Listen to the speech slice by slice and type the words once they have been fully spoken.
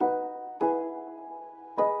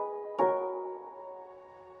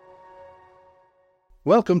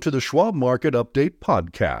Welcome to the Schwab Market Update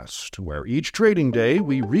podcast, where each trading day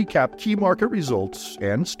we recap key market results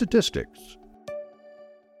and statistics.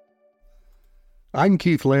 I'm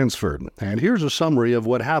Keith Lansford, and here's a summary of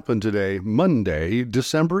what happened today, Monday,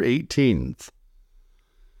 December 18th.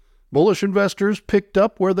 Bullish investors picked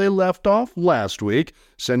up where they left off last week,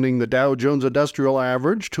 sending the Dow Jones Industrial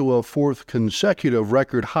Average to a fourth consecutive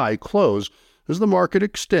record high close, as the market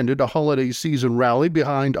extended a holiday season rally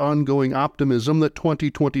behind ongoing optimism that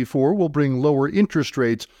 2024 will bring lower interest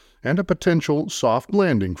rates and a potential soft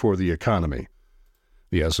landing for the economy.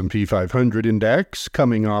 The S&P 500 index,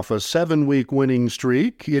 coming off a 7-week winning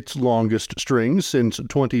streak, its longest string since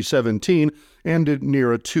 2017, ended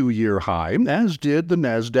near a 2-year high, as did the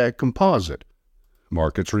Nasdaq Composite.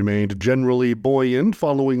 Markets remained generally buoyant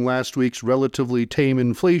following last week's relatively tame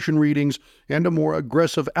inflation readings and a more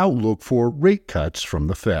aggressive outlook for rate cuts from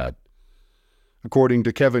the Fed. According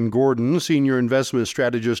to Kevin Gordon, senior investment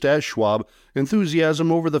strategist at Schwab,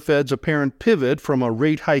 enthusiasm over the Fed's apparent pivot from a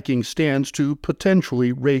rate-hiking stance to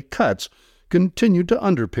potentially rate cuts continued to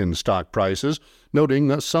underpin stock prices, noting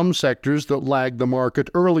that some sectors that lagged the market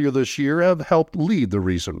earlier this year have helped lead the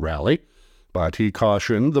recent rally. But he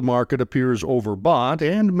cautioned the market appears overbought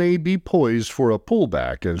and may be poised for a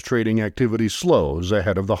pullback as trading activity slows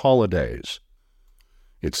ahead of the holidays.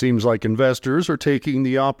 It seems like investors are taking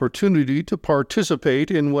the opportunity to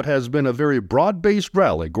participate in what has been a very broad-based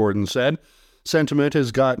rally, Gordon said. Sentiment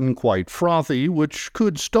has gotten quite frothy, which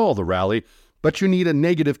could stall the rally, but you need a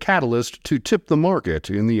negative catalyst to tip the market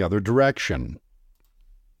in the other direction.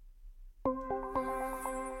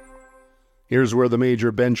 Here's where the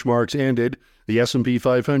major benchmarks ended. The S&P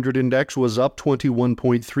 500 index was up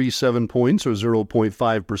 21.37 points, or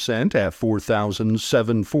 0.5%, at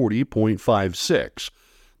 4,740.56.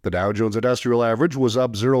 The Dow Jones Industrial Average was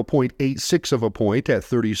up 0.86 of a point at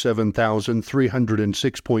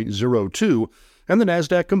 37,306.02, and the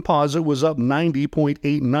Nasdaq Composite was up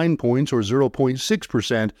 90.89 points, or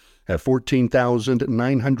 0.6%, at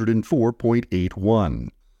 14,904.81.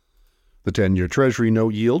 The 10-year Treasury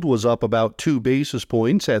note yield was up about 2 basis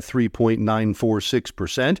points at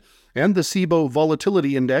 3.946%, and the SIBO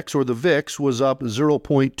Volatility Index, or the VIX, was up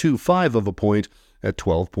 0.25 of a point at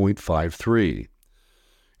 12.53.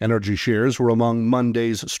 Energy shares were among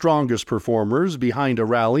Monday's strongest performers, behind a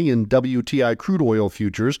rally in WTI crude oil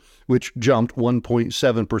futures, which jumped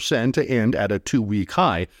 1.7% to end at a 2-week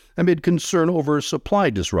high, amid concern over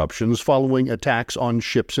supply disruptions following attacks on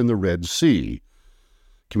ships in the Red Sea.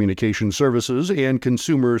 Communication services and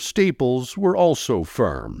consumer staples were also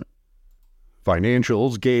firm.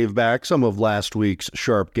 Financials gave back some of last week's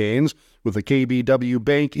sharp gains, with the KBW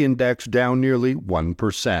Bank Index down nearly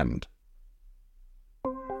 1%.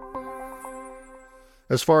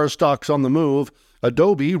 As far as stocks on the move,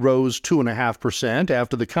 Adobe rose 2.5%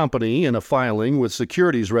 after the company, in a filing with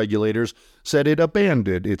securities regulators, said it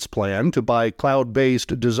abandoned its plan to buy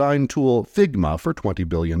cloud-based design tool Figma for $20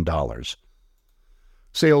 billion.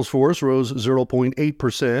 Salesforce rose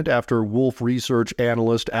 0.8% after Wolfe Research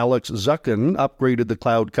analyst Alex Zukin upgraded the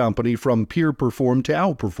cloud company from peer perform to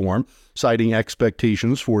outperform, citing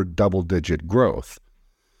expectations for double-digit growth.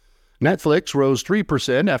 Netflix rose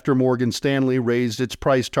 3% after Morgan Stanley raised its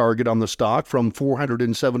price target on the stock from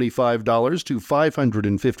 $475 to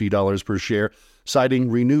 $550 per share,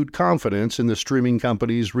 citing renewed confidence in the streaming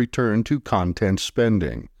company's return to content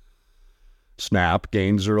spending. Snap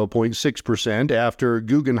gained 0.6% after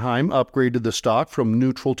Guggenheim upgraded the stock from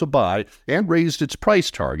neutral to buy and raised its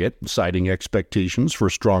price target, citing expectations for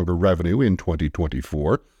stronger revenue in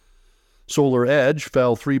 2024. Solar Edge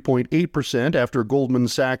fell 3.8% after Goldman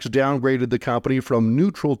Sachs downgraded the company from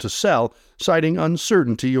neutral to sell, citing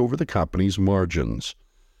uncertainty over the company's margins.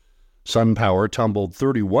 SunPower tumbled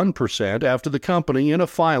 31% after the company, in a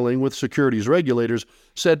filing with securities regulators,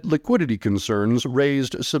 said liquidity concerns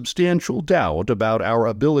raised substantial doubt about our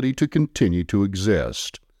ability to continue to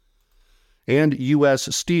exist. And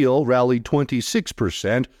U.S. Steel rallied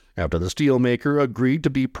 26% after the steelmaker agreed to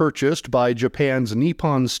be purchased by Japan's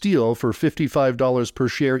Nippon Steel for $55 per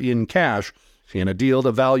share in cash, in a deal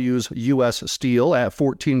that values U.S. Steel at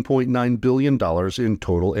 $14.9 billion in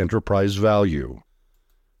total enterprise value.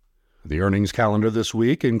 The earnings calendar this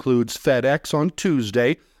week includes FedEx on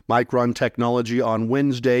Tuesday, Micron Technology on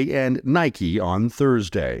Wednesday, and Nike on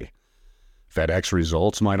Thursday. FedEx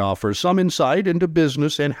results might offer some insight into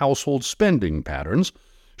business and household spending patterns.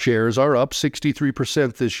 Shares are up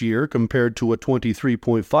 63% this year compared to a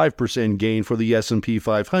 23.5% gain for the S&P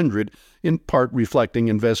 500, in part reflecting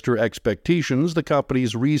investor expectations the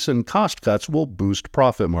company's recent cost cuts will boost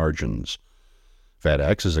profit margins.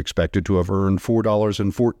 FedEx is expected to have earned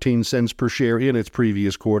 $4.14 per share in its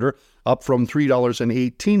previous quarter, up from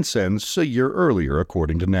 $3.18 a year earlier,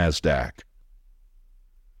 according to NASDAQ.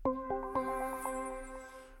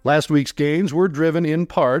 Last week's gains were driven in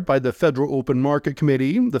part by the Federal Open Market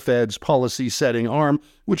Committee, the Fed's policy-setting arm,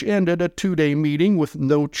 which ended a two-day meeting with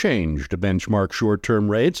no change to benchmark short-term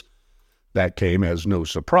rates. That came as no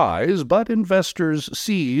surprise, but investors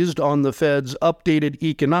seized on the Fed's updated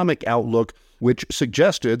economic outlook, which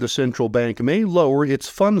suggested the central bank may lower its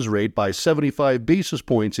funds rate by 75 basis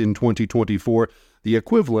points in 2024, the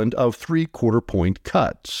equivalent of 3/4-point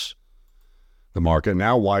cuts. The market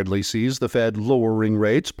now widely sees the Fed lowering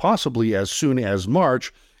rates possibly as soon as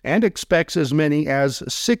March and expects as many as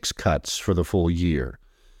 6 cuts for the full year.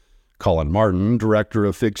 Colin Martin, director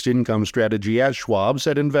of fixed income strategy at Schwab,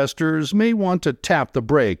 said investors may want to tap the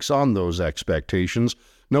brakes on those expectations,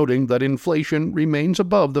 noting that inflation remains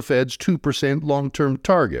above the Fed's 2% long-term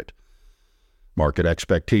target. Market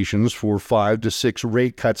expectations for 5 to 6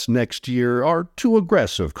 rate cuts next year are too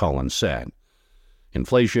aggressive, Colin said.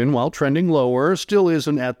 Inflation, while trending lower, still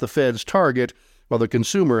isn't at the Fed's target, while the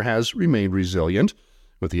consumer has remained resilient.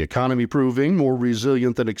 With the economy proving more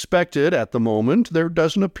resilient than expected at the moment, there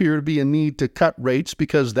doesn't appear to be a need to cut rates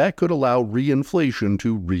because that could allow reinflation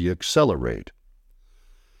to re-accelerate.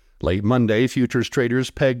 Late Monday, futures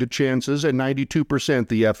traders pegged chances at 92%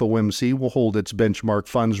 the FOMC will hold its benchmark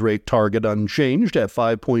funds rate target unchanged at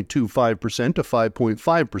 5.25% to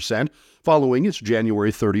 5.5%, following its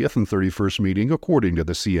January 30th and 31st meeting, according to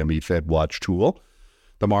the CME FedWatch tool.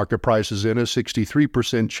 The market prices in a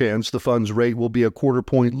 63% chance the funds rate will be a 1/4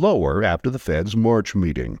 point lower after the Fed's March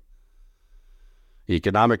meeting.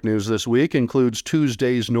 Economic news this week includes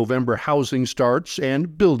Tuesday's November housing starts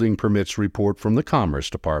and building permits report from the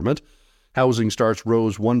Commerce Department. Housing starts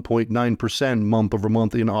rose 1.9%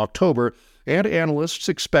 month-over-month in October, and analysts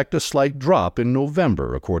expect a slight drop in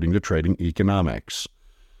November, according to Trading Economics.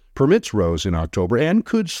 Permits rose in October and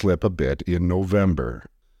could slip a bit in November.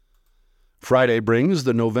 Friday brings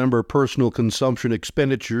the November Personal Consumption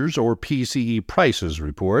Expenditures, or PCE, prices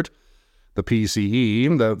report. The PCE,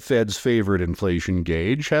 the Fed's favorite inflation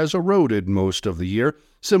gauge, has eroded most of the year,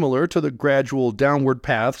 similar to the gradual downward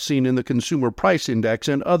path seen in the Consumer Price Index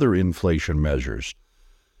and other inflation measures.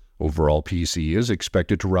 Overall PCE is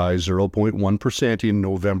expected to rise 0.1% in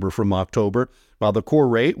November from October, while the core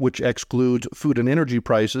rate, which excludes food and energy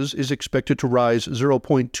prices, is expected to rise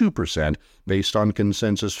 0.2% based on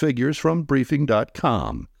consensus figures from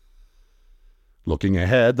Briefing.com. Looking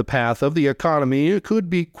ahead, the path of the economy could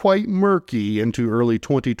be quite murky into early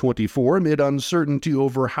 2024 amid uncertainty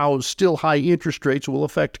over how still high interest rates will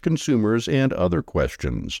affect consumers and other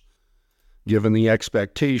questions. Given the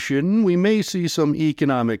expectation we may see some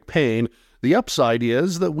economic pain, the upside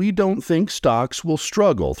is that we don't think stocks will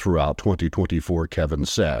struggle throughout 2024, Kevin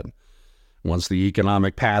said. Once the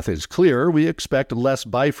economic path is clear, we expect less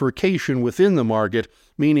bifurcation within the market,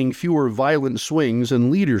 meaning fewer violent swings in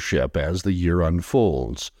leadership as the year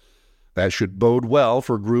unfolds. That should bode well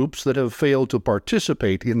for groups that have failed to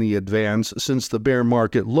participate in the advance since the bear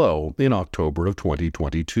market low in October of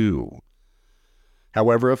 2022.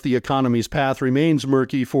 However, if the economy's path remains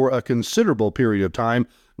murky for a considerable period of time,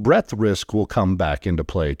 breadth risk will come back into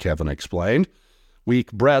play, Kevin explained.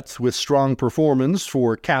 Weak breadth with strong performance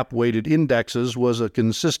for cap-weighted indexes was a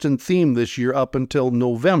consistent theme this year up until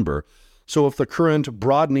November, so if the current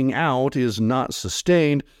broadening out is not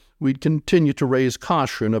sustained, we'd continue to raise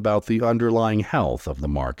caution about the underlying health of the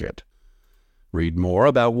market. Read more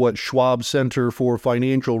about what Schwab Center for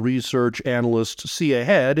Financial Research analysts see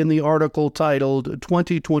ahead in the article titled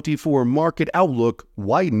 2024 Market Outlook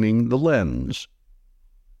Widening the Lens.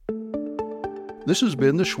 This has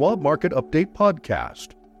been the Schwab Market Update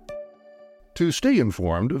podcast. To stay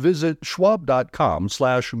informed, visit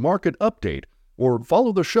schwab.com/market update or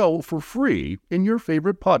follow the show for free in your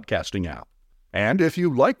favorite podcasting app. And if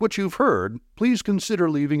you like what you've heard, please consider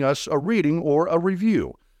leaving us a rating or a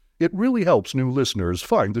review. It really helps new listeners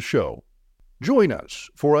find the show. Join us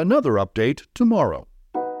for another update tomorrow.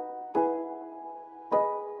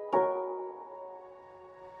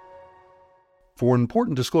 For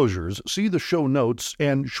important disclosures, see the show notes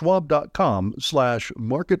and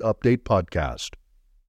schwab.com/market update podcast.